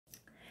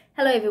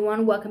Hello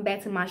everyone, welcome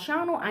back to my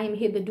channel. I am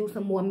here to do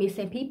some more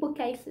missing people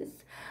cases.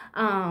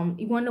 You want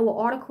to know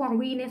what article I'm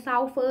reading this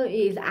off of?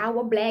 Is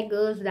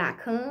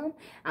ourblackgirls.com.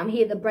 I'm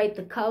here to break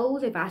the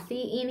codes. If I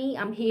see any,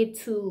 I'm here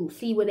to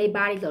see where their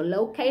bodies are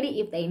located,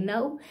 if they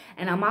know.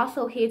 And I'm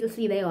also here to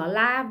see they are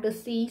alive,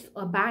 deceased,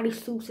 or body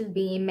suits is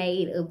being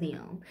made of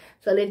them.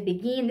 So let's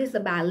begin. This is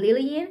about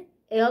Lillian,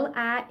 Lillian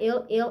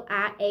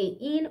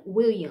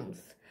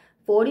Williams.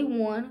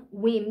 41,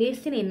 went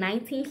missing in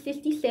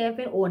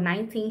 1967 or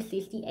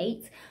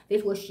 1968. This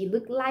is what she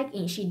looked like,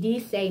 and she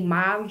did say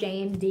Marv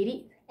James did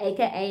it,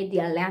 aka the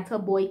Atlanta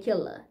boy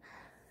killer.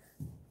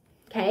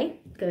 Okay,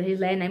 because his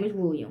last name is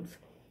Williams.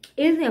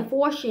 It is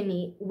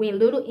unfortunate when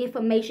little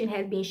information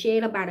has been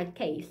shared about a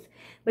case,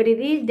 but it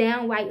is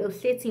downright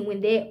upsetting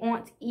when there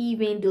aren't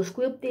even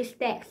descriptive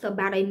stats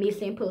about a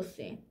missing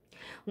person.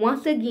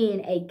 Once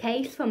again, a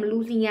case from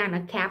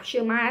Louisiana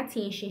captured my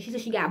attention. She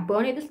said she got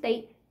burned at the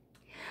stake.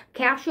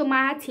 Captured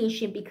my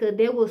attention because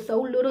there was so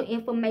little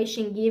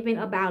information given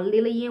about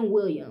Lillian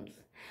Williams.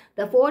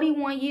 The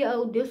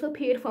 41-year-old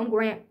disappeared from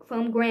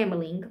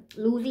Grambling,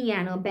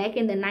 Louisiana back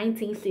in the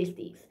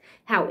 1960s.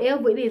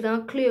 However, it is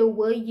unclear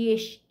what year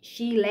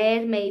she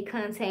last made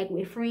contact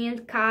with friends,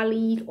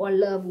 colleagues, or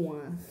loved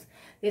ones.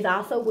 This is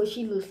also what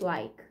she looks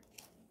like.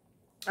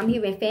 I'm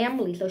hearing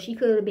family, so she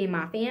could have been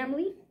my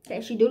family.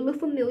 Okay, she do look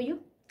familiar.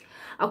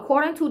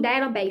 According to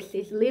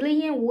databases,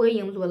 Lillian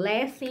Williams was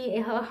last seen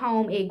at her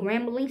home at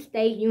Grambling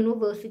State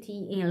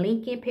University in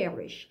Lincoln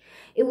Parish.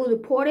 It was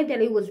reported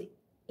that it was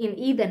in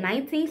either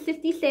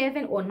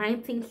 1967 or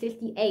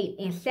 1968,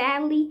 and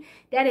sadly,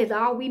 that is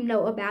all we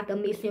know about the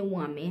missing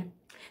woman.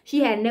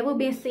 She had never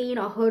been seen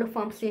or heard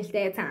from since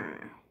that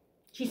time.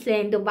 She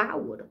said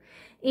devoured.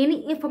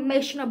 Any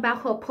information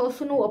about her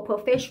personal or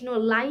professional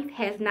life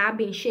has not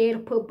been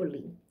shared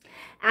publicly.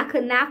 I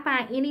could not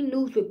find any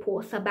news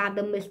reports about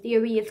the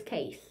mysterious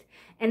case,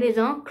 and it's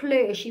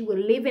unclear if she was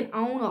living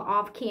on or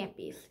off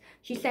campus.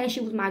 She's saying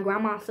she was my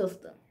grandma's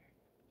sister.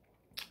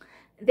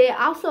 There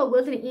also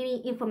wasn't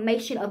any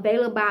information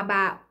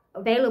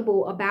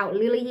available about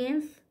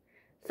Lillian's,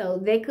 so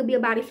there could be a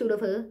bodysuit of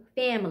her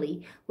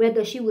family,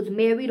 whether she was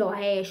married or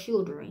had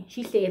children.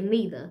 She said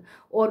neither,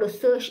 or the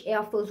search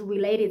efforts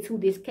related to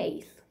this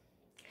case.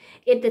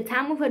 At the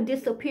time of her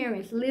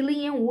disappearance,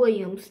 Lillian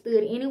Williams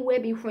stood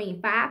anywhere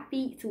between 5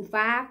 feet to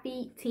 5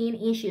 feet 10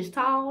 inches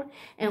tall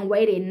and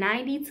weighed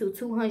 90 to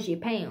 200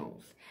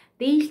 pounds.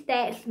 These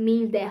stats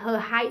mean that her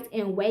height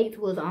and weight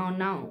was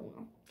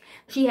unknown.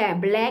 She had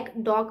black,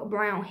 dark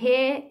brown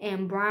hair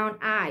and brown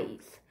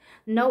eyes.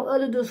 No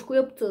other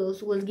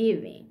descriptors was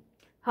given.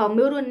 Her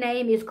middle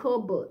name is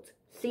Culbert,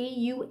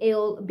 C-U-L-B-E-R-T.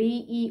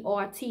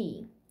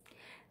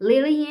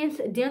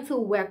 Lillian's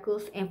dental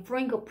records and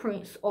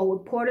fingerprints are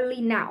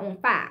reportedly not on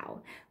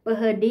file, but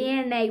her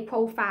DNA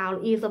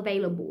profile is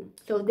available.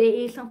 So there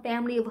is some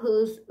family of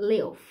hers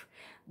left,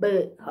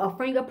 but her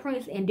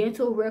fingerprints and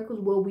dental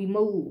records were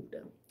removed.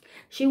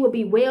 She will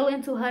be well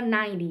into her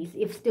 90s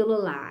if still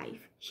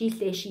alive. She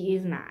says she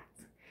is not.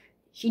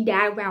 She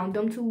died around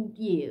them 2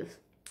 years.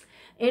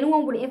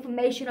 Anyone with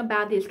information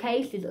about this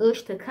case is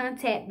urged to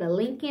contact the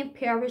Lincoln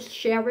Parish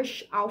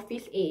Sheriff's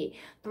Office at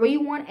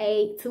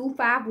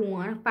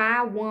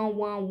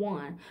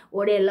 318-251-5111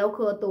 or their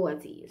local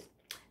authorities.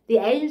 The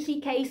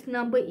agency case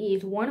number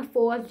is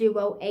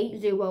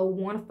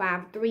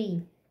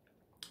 140-80153.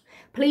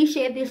 Please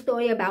share this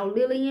story about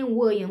Lillian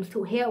Williams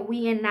to help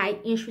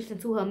reignite interest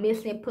into her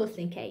missing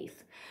person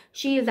case.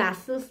 She is our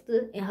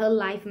sister and her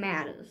life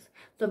matters.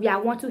 So if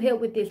y'all want to help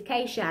with this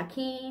case, y'all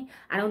can.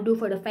 I don't do it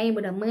for the fame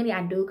or the money.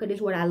 I do because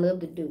it's what I love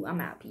to do. I'm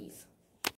out. Peace.